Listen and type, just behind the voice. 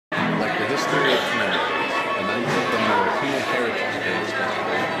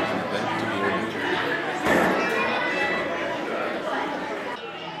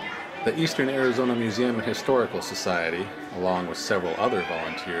The Eastern Arizona Museum and Historical Society, along with several other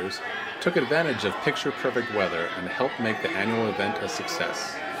volunteers, took advantage of picture-perfect weather and helped make the annual event a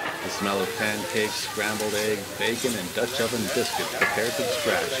success. The smell of pancakes, scrambled eggs, bacon, and Dutch oven biscuits prepared from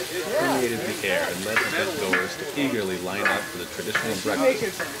scratch permeated the air and led event-goers to eagerly line up for the traditional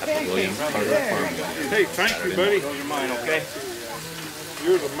breakfast at the William Carter Farm Museum. Hey, thank you, buddy. Hold your mind, okay?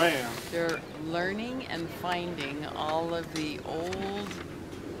 You're the man. They're learning and finding all of the old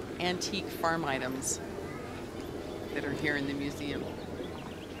antique farm items that are here in the museum.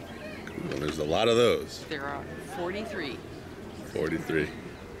 Well, there's a lot of those. There are 43. 43.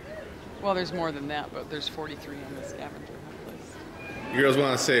 Well, there's more than that, but there's 43 on the scavenger hunt list. You girls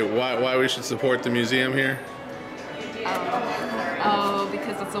want to say why we should support the museum here?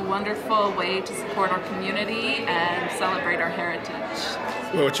 Because it's a wonderful way to support our community and celebrate our heritage.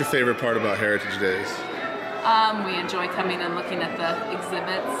 Well, what's your favorite part about Heritage Days? We enjoy coming and looking at the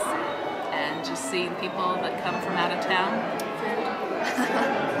exhibits and just seeing people that come from out of town.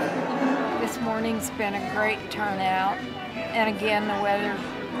 This morning's been a great turnout, and again, the weather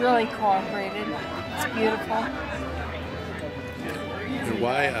really cooperated. It's beautiful. And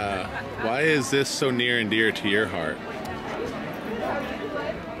why is this so near and dear to your heart?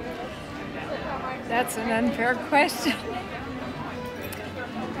 That's an unfair question.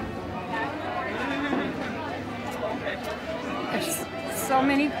 There's so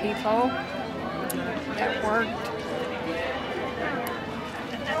many people that worked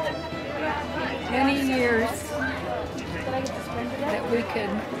many years that we could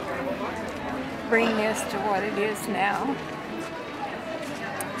bring this to what it is now.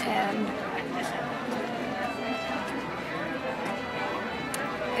 And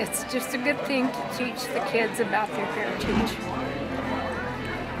it's just a good thing to teach the kids about their heritage.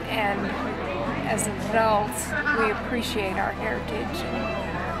 And as adults, we appreciate our heritage.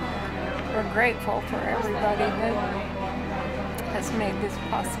 And we're grateful for everybody that has made this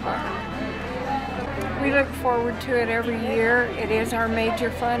possible. We look forward to it every year. It is our major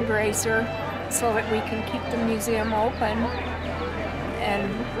fundraiser so that we can keep the museum open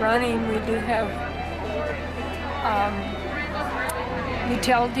and running. We do have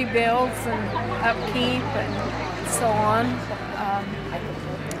utility bills and upkeep and so on.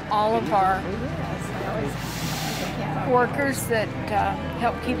 All of our workers that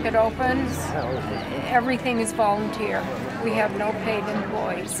help keep it open, everything is volunteer. We have no paid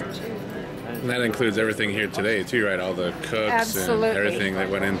employees. And that includes everything here today too, right? All the cooks Absolutely. And everything that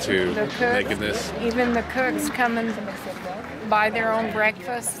went into making this. Even the cooks come and buy their own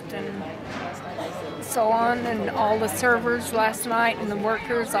breakfast and so on, and all the servers last night and the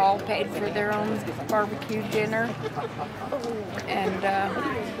workers all paid for their own barbecue dinner. And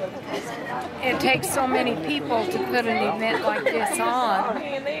it takes so many people to put an event like this on.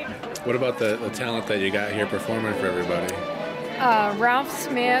 What about the talent that you got here performing for everybody? Ralph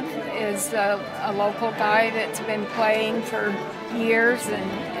Smith is a local guy that's been playing for years,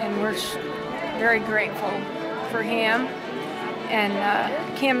 and we're very grateful for him.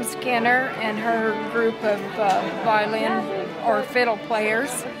 And Kim Skinner and her group of violin or fiddle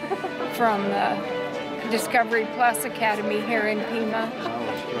players from the Discovery Plus Academy here in Pima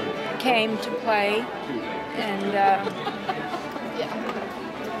came to play, and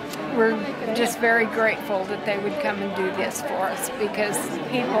we're just very grateful that they would come and do this for us, because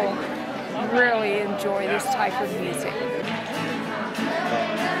people really enjoy this type of music.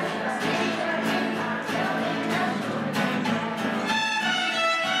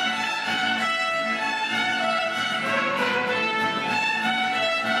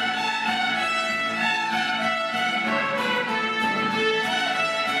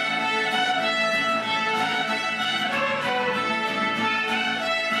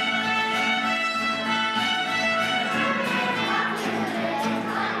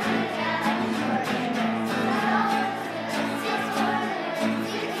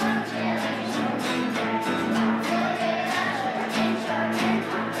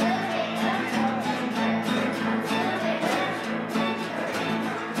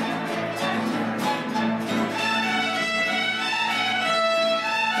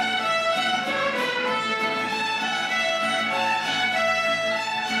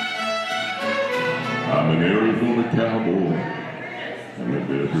 I'm an Arizona cowboy, and the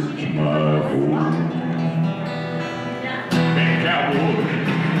desert's my home. Hey, cowboy,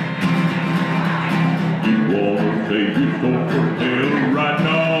 you wanna take your story for tale riding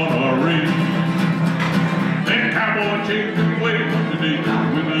on our range. That cowboy changed his ways today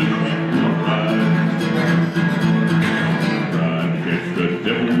with a sheep ride. Trying to catch the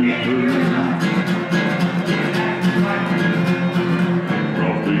devil's bird.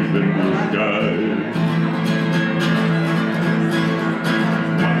 Cross these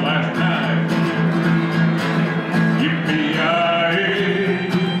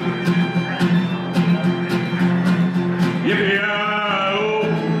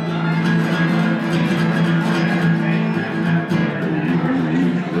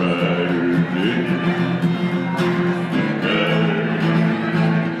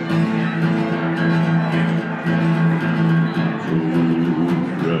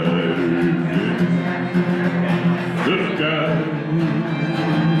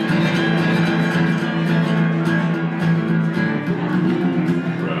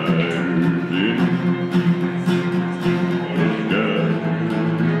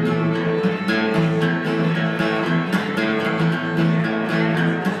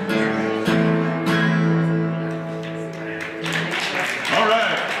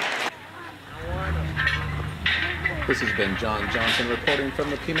This has been John Johnson reporting from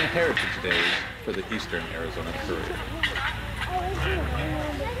the Pima Heritage Days for the Eastern Arizona Courier.